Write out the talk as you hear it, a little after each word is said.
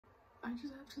I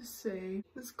just have to say,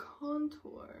 this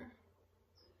contour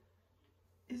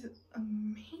is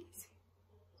amazing.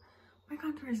 My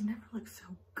contour has never looked so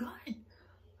good.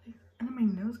 Like, and then my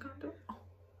nose contour.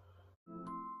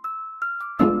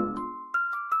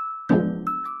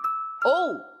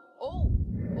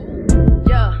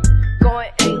 Yeah,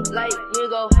 going ain't like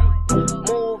nigga.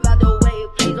 Move out the way,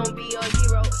 please don't be a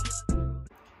hero.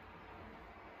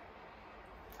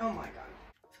 Oh my god.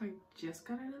 So I just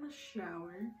got out of the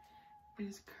shower. It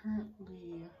is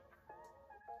currently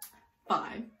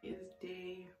 5. It is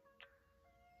day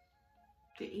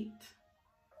 8.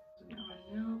 So now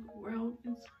I know the world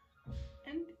is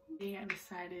ending. Today I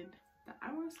decided that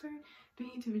I want to start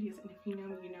doing YouTube videos, and if you know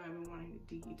me, you know I've been wanting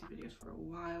to do YouTube videos for a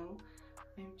while.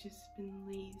 I've just been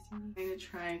lazy. I'm going to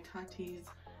try Tati's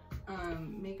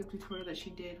makeup tutorial that she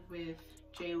did with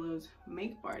JLo's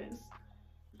makeup artist.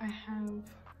 I have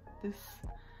this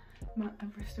Mount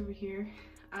Everest over here.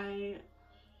 I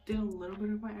did a little bit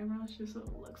of my eyebrows just so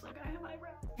it looks like I have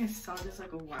eyebrows. I saw this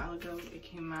like a while ago. It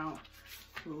came out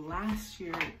last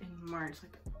year in March,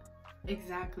 like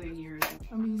exactly a year ago.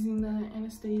 I'm using the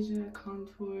Anastasia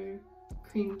Contour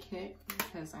Cream Kit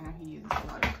because I know he uses a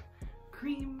lot of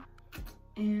cream.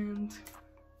 And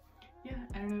yeah,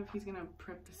 I don't know if he's gonna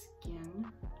prep the skin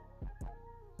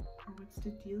or what's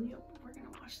the dealio, but we're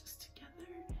gonna watch this together.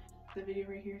 The video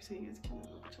right here so you guys can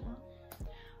watch along.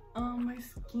 My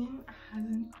skin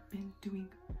hasn't been doing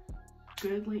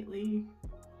good lately.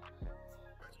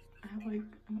 I have like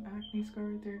an acne scar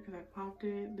right there because I popped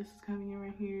it. This is coming in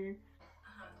right here.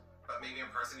 But maybe in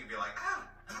person you'd be like, ah.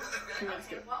 I'd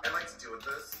like to deal with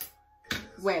this.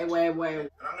 Wait. And I'm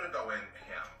gonna go in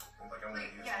ham. Like I'm gonna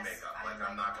use makeup. Like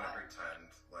I'm not gonna pretend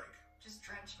like. Just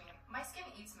drench me. My skin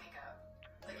eats makeup.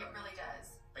 Like it really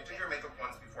does. I did your makeup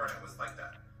once before and it was like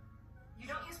that. You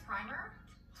don't use primer?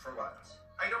 For what?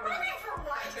 I don't really. For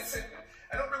what?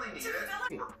 I don't really need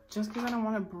it. Just because I don't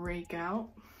want to break out.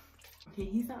 Okay,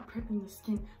 he's not prepping the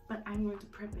skin, but I'm going to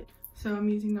prep it. So I'm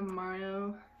using the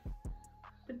Mario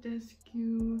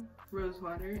Badescu Rose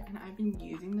Water, and I've been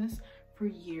using this for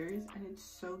years, and it's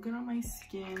so good on my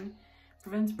skin.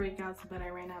 Prevents breakouts, but I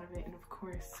ran out of it, and of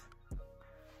course,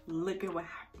 look at what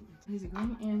happened. He's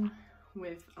going in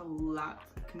with a lot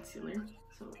of concealer,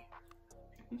 so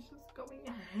he's just going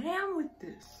ham with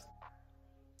this.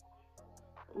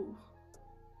 Oh,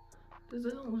 this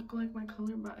doesn't look like my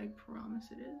color, but I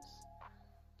promise it is.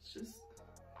 It's just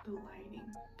the lighting,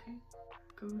 okay?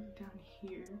 Go down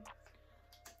here.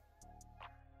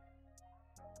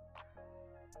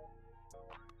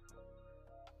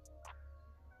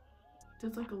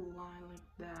 Just like a line like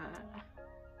that.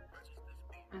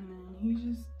 And then he's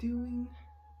just doing,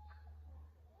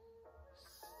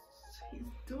 he's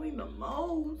doing the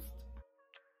most.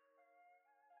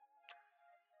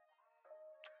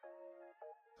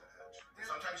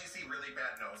 Sometimes you see really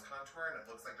bad nose contour and it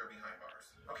looks like they're behind bars.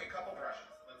 Okay, couple brushes.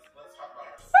 Let's talk about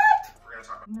ours. What? We're gonna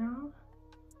talk about. No.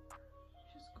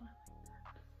 Just going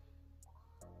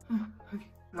like that. Okay.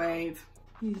 Wait.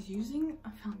 He's using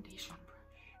a foundation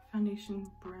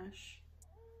brush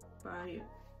by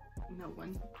no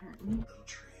one apparently. Little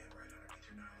tree right underneath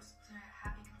your nose. It's a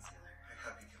happy concealer. A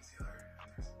happy concealer.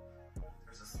 And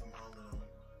there's a small little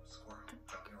squirrel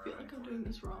jumping around. I feel like I'm doing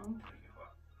this wrong.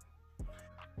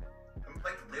 I'm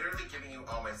like literally giving you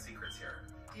all my secrets here.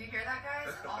 Do you hear that,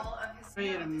 guys? All of his.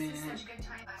 Wait a minute. This is such good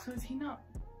time. So is he not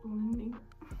blending?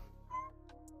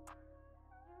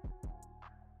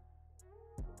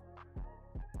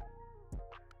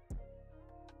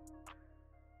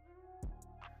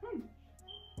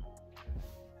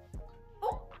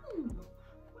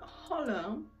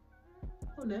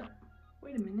 Hold up,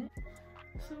 wait a minute.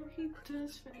 So he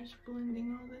does finish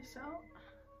blending all this out.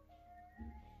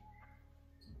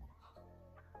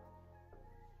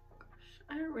 Gosh,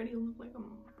 I already look like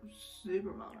I'm a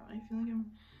supermodel. I feel like I'm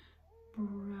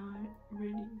bright,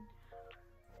 ready.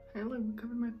 Hey look, we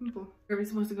covered my pimple. Are we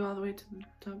supposed to go all the way to the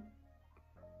top?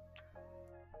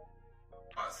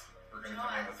 Jaws. We're gonna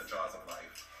come in with the jaws of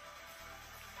life.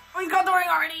 Oh, he's got the ring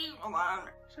already! Hold on.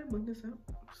 Should I blend this out?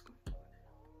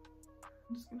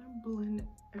 I'm just gonna blend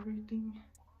everything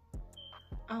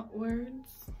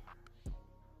outwards.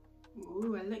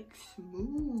 Ooh, I look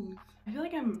smooth. I feel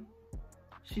like I'm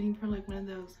shooting for like one of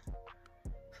those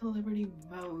Celebrity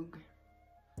Vogue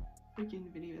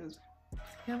freaking videos.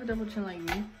 You have a double chin like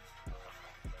me.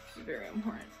 It's very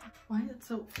important. Why is it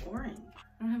so orange?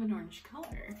 I don't have an orange color.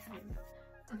 I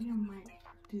think I might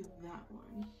do that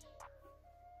one.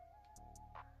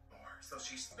 So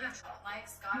she's like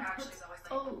Scott actually is always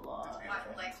like a lot.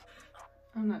 what, like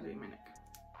I'm not doing my neck.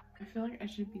 I feel like I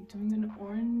should be doing an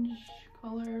orange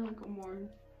color, like a more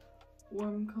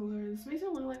warm colors. This makes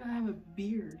it look like I have a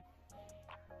beard.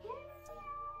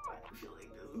 I feel like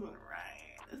this isn't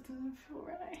right. This doesn't feel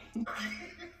right. Okay,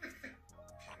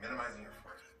 minimizing your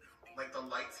forehead. Like the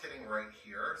light's hitting right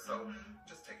here, so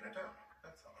just taking it down.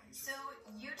 That's all. So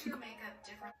you do makeup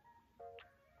different.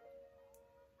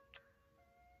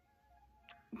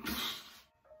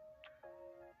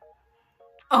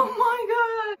 Oh my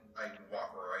god! I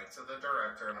walk right to the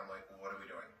director and I'm like, what are we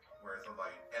doing? Where's the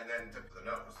light? And then to the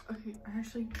nose. Okay, I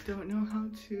actually don't know how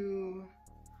to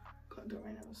contour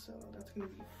my nose, so that's gonna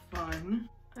be fun.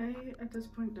 I, at this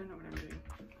point, don't know what I'm doing.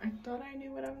 I thought I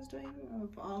knew what I was doing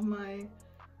of all my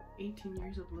 18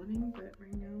 years of living, but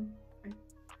right now, I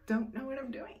don't know what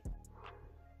I'm doing.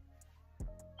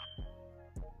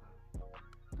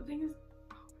 The thing is,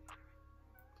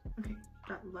 okay,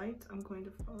 that light I'm going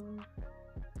to follow.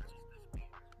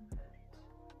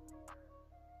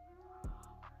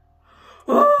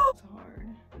 It's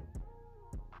hard.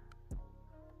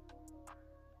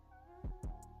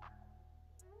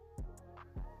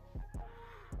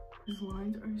 These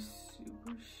lines are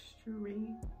super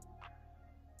straight.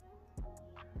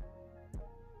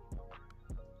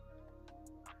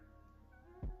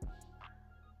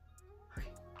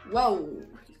 Whoa!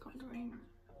 He's contouring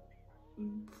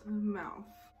the mouth.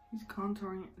 He's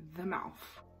contouring the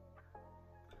mouth.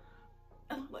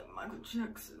 I look like Michael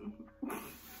Jackson.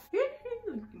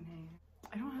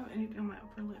 I don't have anything on my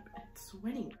upper lip and it's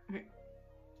sweating. Okay.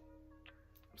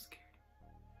 I'm scared.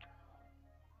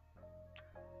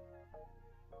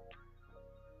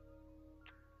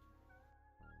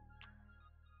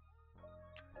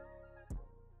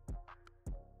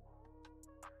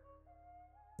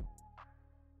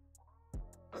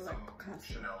 Some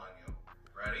Chanel on you.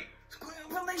 Ready?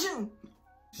 Foundation!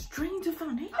 Straight into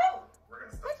foundation? Oh, we're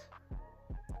gonna start.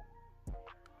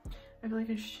 I feel like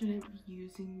I shouldn't be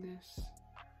using this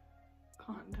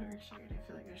contour shade. I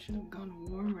feel like I should have gone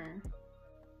warmer.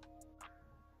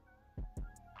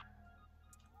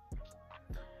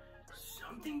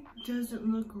 Something doesn't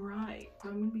look right.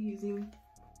 I'm gonna be using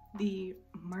the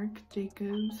Marc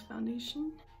Jacobs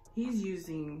foundation. He's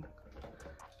using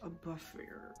a buff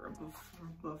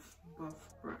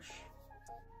brush.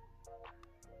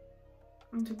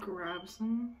 I'm going to grab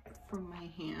some from my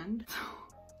hand.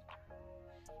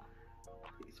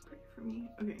 Please pray for me.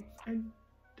 Okay, I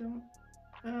don't,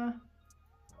 did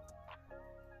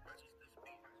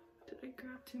I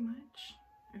grab too much?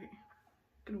 Okay,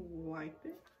 I'm gonna wipe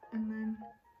it and then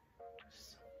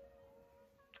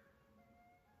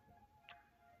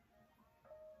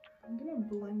I'm gonna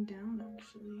blend down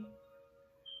actually.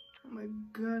 Oh my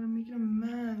god, I'm making a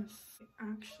mess.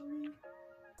 Actually,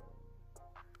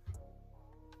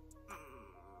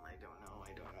 I don't know.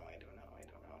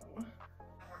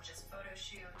 Or just photo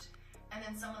shoot, and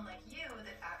then someone like you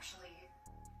that actually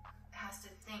has to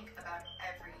think about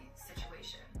every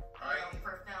situation.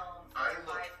 For film, for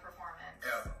live performance.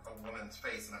 At a woman's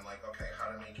face and I'm like, okay,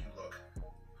 how to make you look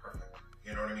perfect.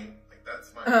 You know what I mean? Like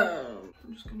that's my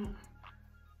I'm just gonna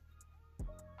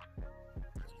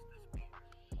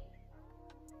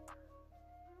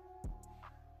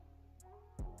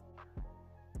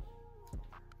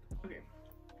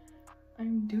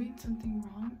I'm doing something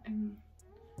wrong and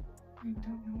I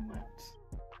don't know what.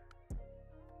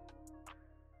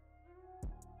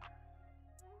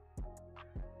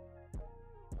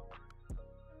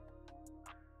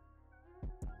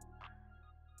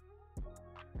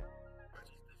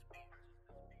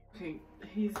 Okay,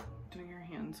 he's doing her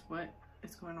hands. What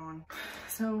is going on?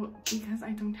 So, because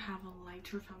I don't have a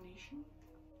lighter foundation,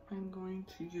 I'm going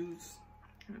to use,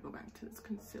 I'm gonna go back to this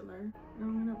concealer and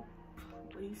I'm gonna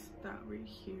place that right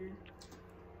here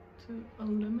to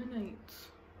eliminate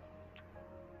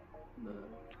the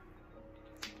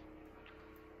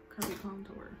curvy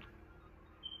contour.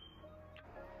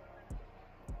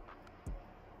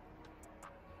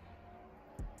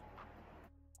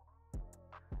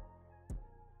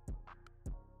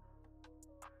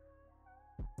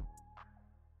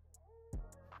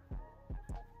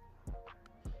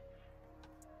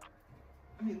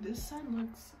 Okay, this side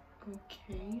looks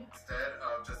okay. Instead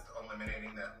of just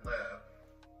eliminating that lip,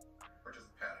 we're just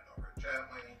patting over it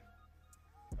gently,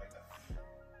 like that.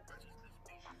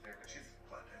 She's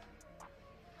blended.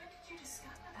 When did you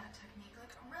discover that technique?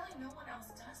 Like, really, no one else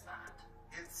does that.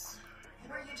 It's,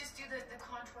 Where you just do the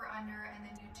contour under and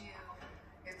then you do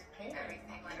it's painting.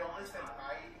 everything like You know, on listen, top.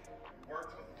 I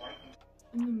worked with light and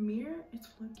In the mirror, it's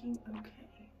looking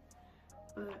okay,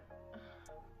 but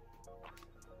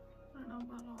I don't know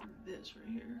about all this right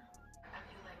here. Are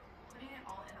you like putting it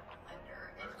all in a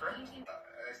blender and that's correct. painting?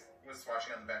 I was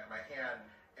swatching on the back of my hand,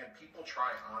 and people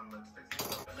try on lipsticks.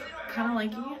 You don't kind of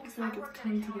liking it. I feel like it's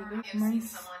coming together. My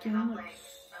skin looks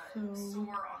so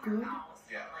good.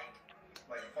 Yeah.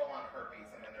 Like full on herpes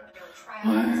and then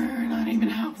We're not even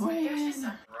halfway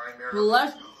in.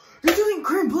 Blush. You're doing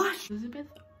cream blush. Elizabeth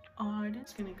Odd.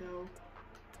 It's gonna go.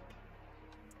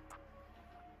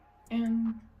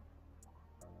 And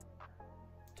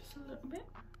just a little bit.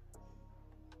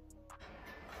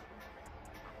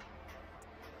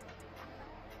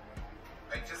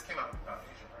 I just came out with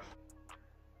foundation brush.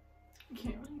 I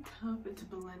can't really tell if it's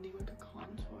blending with the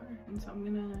contour, and so I'm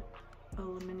gonna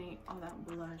eliminate all that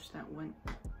blush that went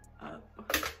up.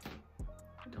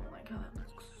 I don't like how that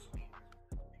looks.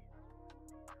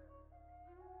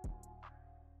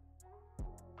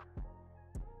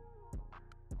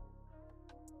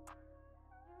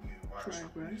 You watch Dry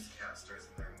brush. newscasters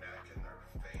and their neck and their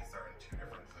face are in 2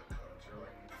 different zip codes. You're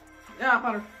like, Yeah,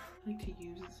 powder. I like to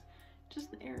use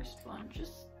just the air sponge,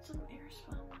 just some air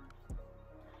sponge.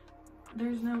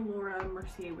 There's no Laura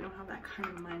Mercier. We don't have that kind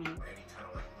of money. any kind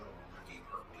of like little deep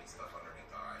purpley stuff underneath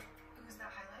the eye. Who's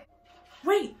that highlight?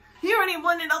 Wait, you already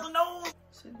blended out the nose.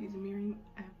 So he's mirroring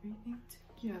everything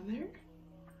together.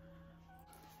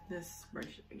 This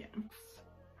brush again.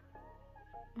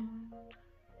 And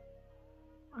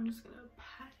I'm just gonna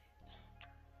pat it.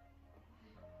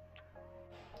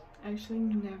 I actually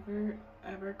never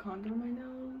ever contour my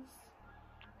nose,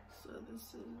 so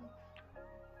this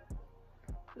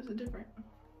is different.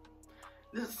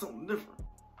 This is something different.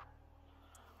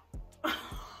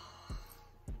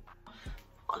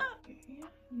 Hold up. Yeah,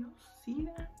 y'all see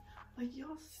that? Like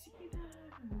y'all see that?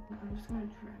 I'm just gonna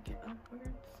drag it upwards.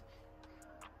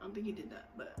 I don't think he did that,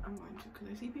 but I'm going to because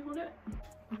I see people do it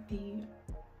with the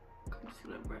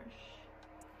concealer brush.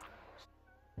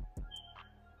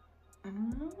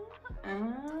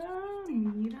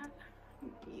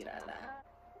 Mírala.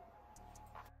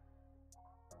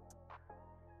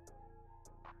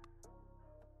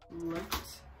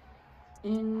 Looked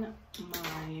in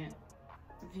my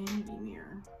vanity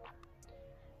mirror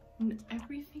and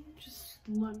everything just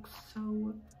looks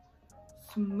so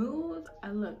smooth. I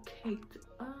look caked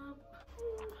up.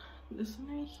 This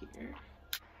one right here.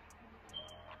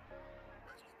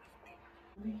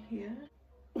 Over here.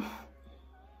 A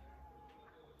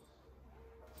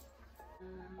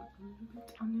little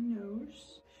bit on the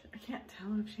nose. I can't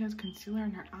tell if she has concealer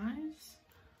in her eyes.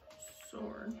 So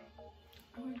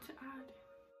I'm going to add.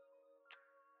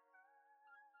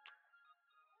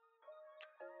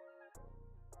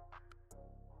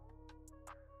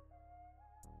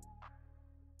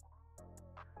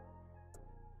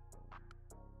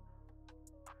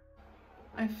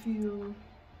 I feel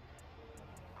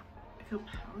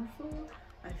powerful.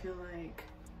 I feel like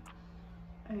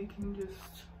I can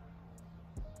just,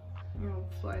 you know,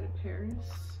 fly to Paris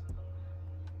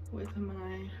with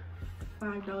my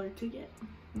 $5 ticket.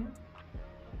 Yeah.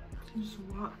 Just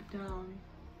walk down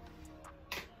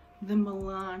the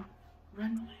Milan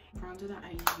runway. Bronzer that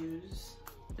I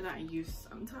use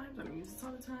sometimes, I don't use this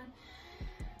all the time,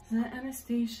 is the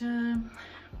Anastasia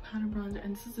powder bronzer,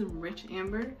 and this is a rich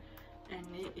amber, and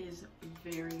it is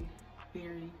very,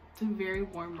 it's a very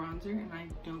warm bronzer, and I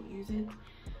don't use it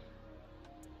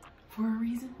for a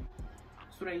reason.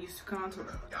 That's what I use to contour.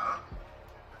 Yeah,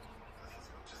 this is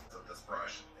just this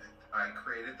brush. I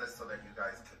created this so that you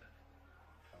guys could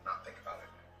not think about it.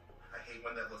 I hate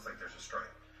when that looks like there's a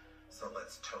stripe. So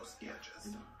let's toast the edges.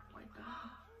 I don't like that.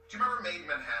 Do you remember Made in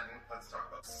Manhattan? Let's talk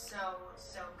about it.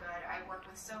 So good. I work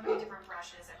with so many different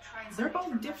brushes. I've tried so They're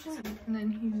many both different. And then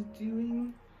he's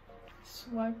doing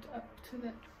swiped up to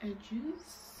the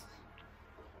edges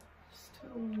just to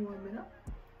warm it up.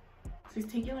 So he's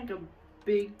taking like a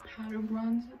big powder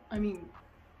bronzer,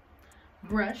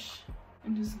 brush,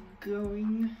 and just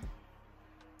going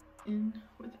in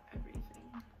with everything.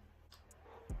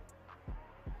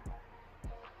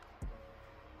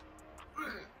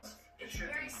 It's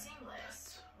very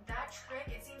seamless. That trick,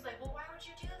 it seems like, well, why would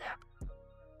you do that?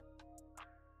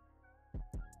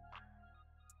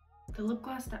 The lip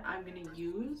gloss that I'm gonna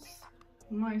use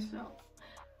myself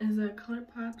is a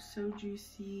ColourPop So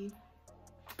Juicy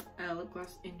lip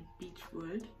gloss in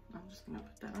Beechwood. I'm just gonna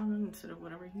put that on instead of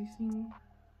whatever he's seeing.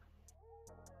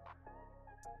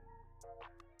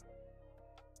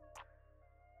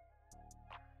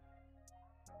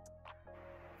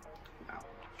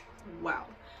 Wow.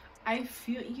 I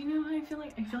feel, you know how I feel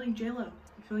like? I feel like J-Lo.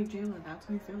 I feel like J-Lo. That's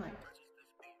what I feel like.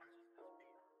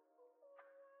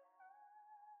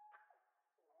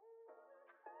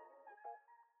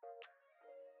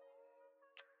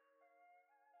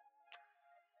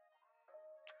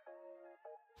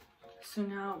 So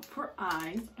now for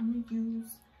eyes, I'm gonna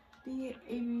use the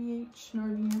AVH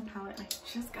Narvina palette. I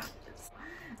just got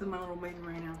This is my little baby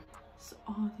right now. So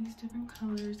all these different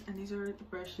colors, and these are the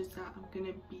brushes that I'm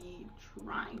gonna be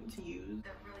trying to use.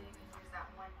 That really you can use that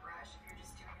one brush if you're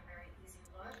just doing a very easy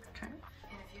look. Okay.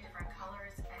 In a few different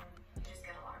colors, and you just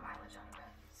get a lot of mileage out of it.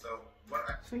 So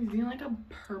what So he's doing like a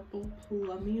purple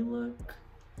plummy look.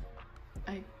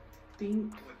 I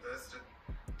think with this,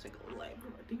 it's like a light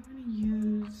blue. I think I'm gonna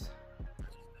use.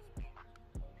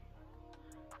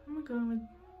 I'm gonna go with.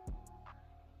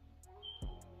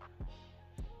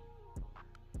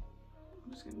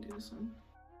 I'm just gonna do this one.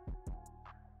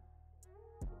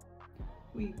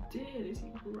 We did is he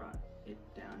brought it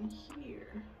down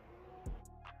here.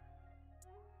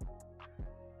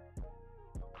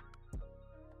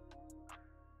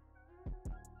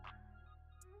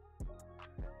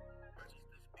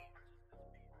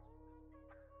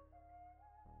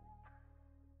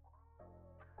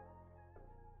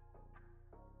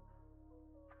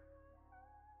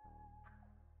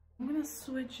 I'm gonna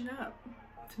switch it up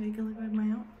to make it look like my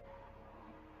own.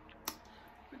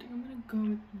 I think I'm gonna go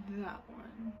with that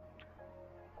one.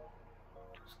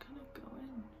 Just kind of go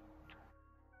in.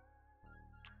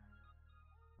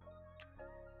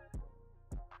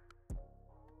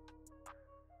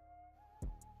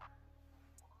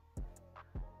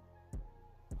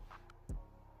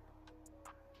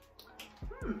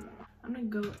 I'm gonna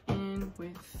go in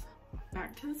with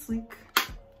Back to the Sleek,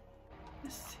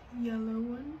 this yellow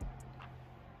one,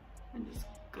 and just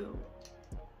go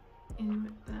in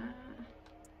with that.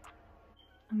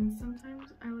 And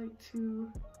sometimes I like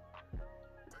to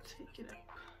take it up.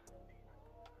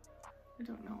 I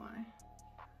don't know why,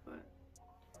 but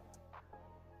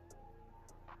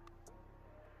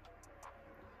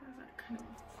it has that kind of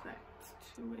effect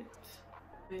to it.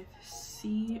 With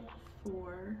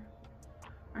C4,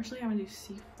 actually I'm gonna do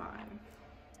C5.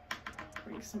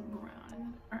 Break some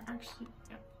brown, or actually,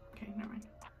 yeah, okay, never mind.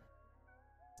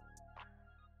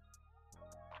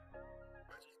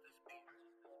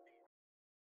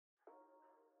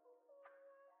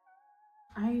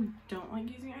 I don't like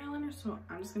using eyeliner, so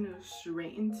I'm just gonna go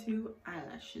straight into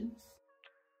eyelashes.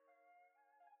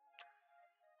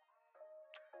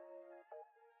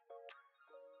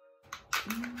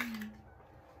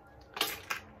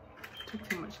 Took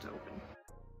too much to open.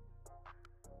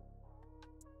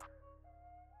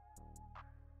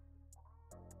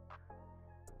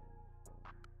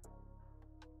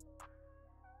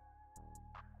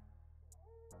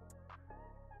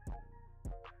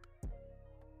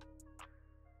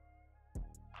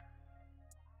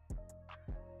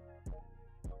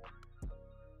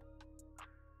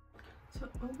 So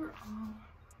overall,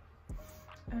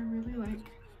 I really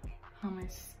like how my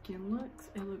skin looks.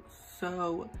 It looks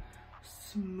so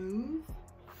smooth.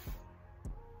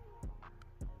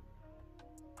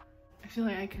 I feel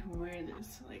like I could wear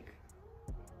this to like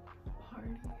a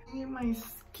party. And my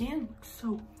skin looks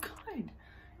so good.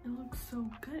 It looks so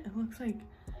good. It looks like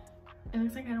I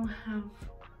don't have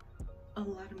a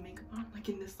lot of makeup on, like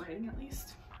in this lighting at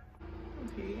least.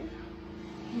 Okay.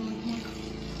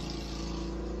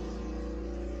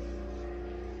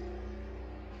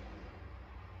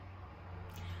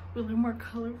 We're a little more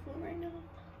colorful right now.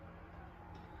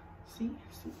 See?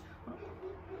 Oh.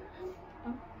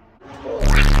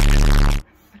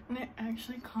 And it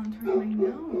actually contoured my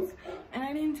nose. And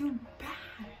I didn't do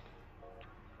bad.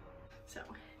 So,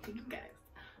 thank you guys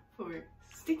for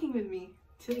sticking with me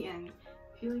to the end.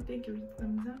 If you liked it, give it a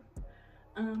thumbs up.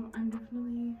 I'm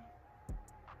definitely...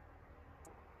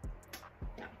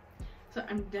 yeah. So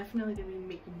I'm definitely gonna be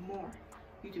making more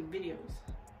YouTube videos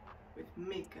with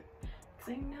makeup.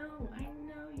 Cause I know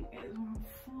you guys want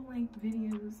full-length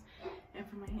videos, and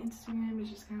for my Instagram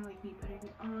it's just kind of like me putting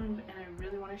it on, and I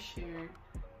really want to share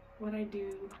what I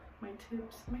do, my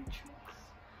tips, my tricks,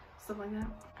 stuff like that.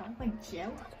 I look like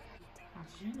Jello,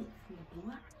 Jenny from the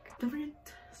Black. Don't forget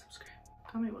to subscribe,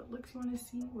 comment what looks you want to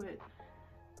see, what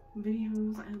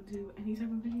videos I'll do, any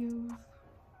type of videos.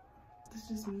 This is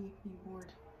just me being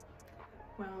bored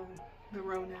while the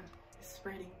Rona is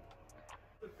spreading.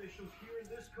 It's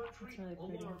really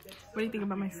pretty. What do you think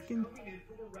about my skin?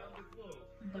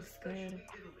 It looks good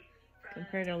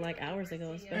compared to like hours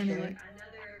ago, especially.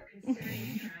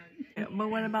 Yeah, but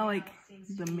what about like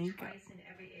the makeup?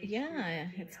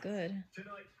 Yeah, it's good.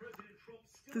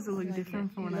 Does it look Like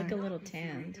different from you when look a little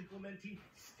tanned,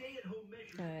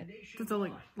 but does it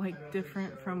look like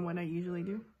different from what I usually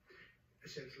do?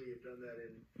 Does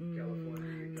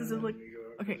it look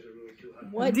okay?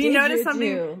 what Do you did notice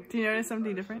something? do? Do you notice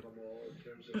something different?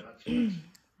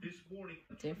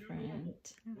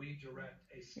 Different.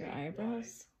 Your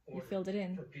eyebrows? You filled it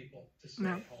in.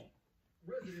 No.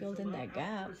 You filled in that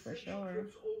gap for sure.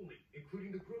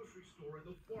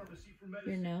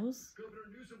 Your nose?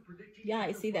 Yeah,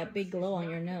 I see that big glow on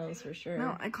your nose for sure.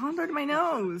 No, I contoured my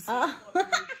nose.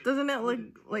 Doesn't it look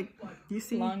like, you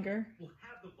see? Longer?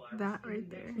 That right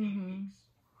there. Mm-hmm.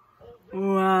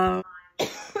 Wow.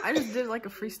 I just did like a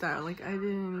freestyle. Like, I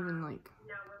didn't even like...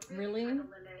 Really?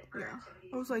 Yeah.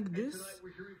 I was like, this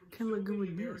can look good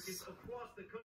with this.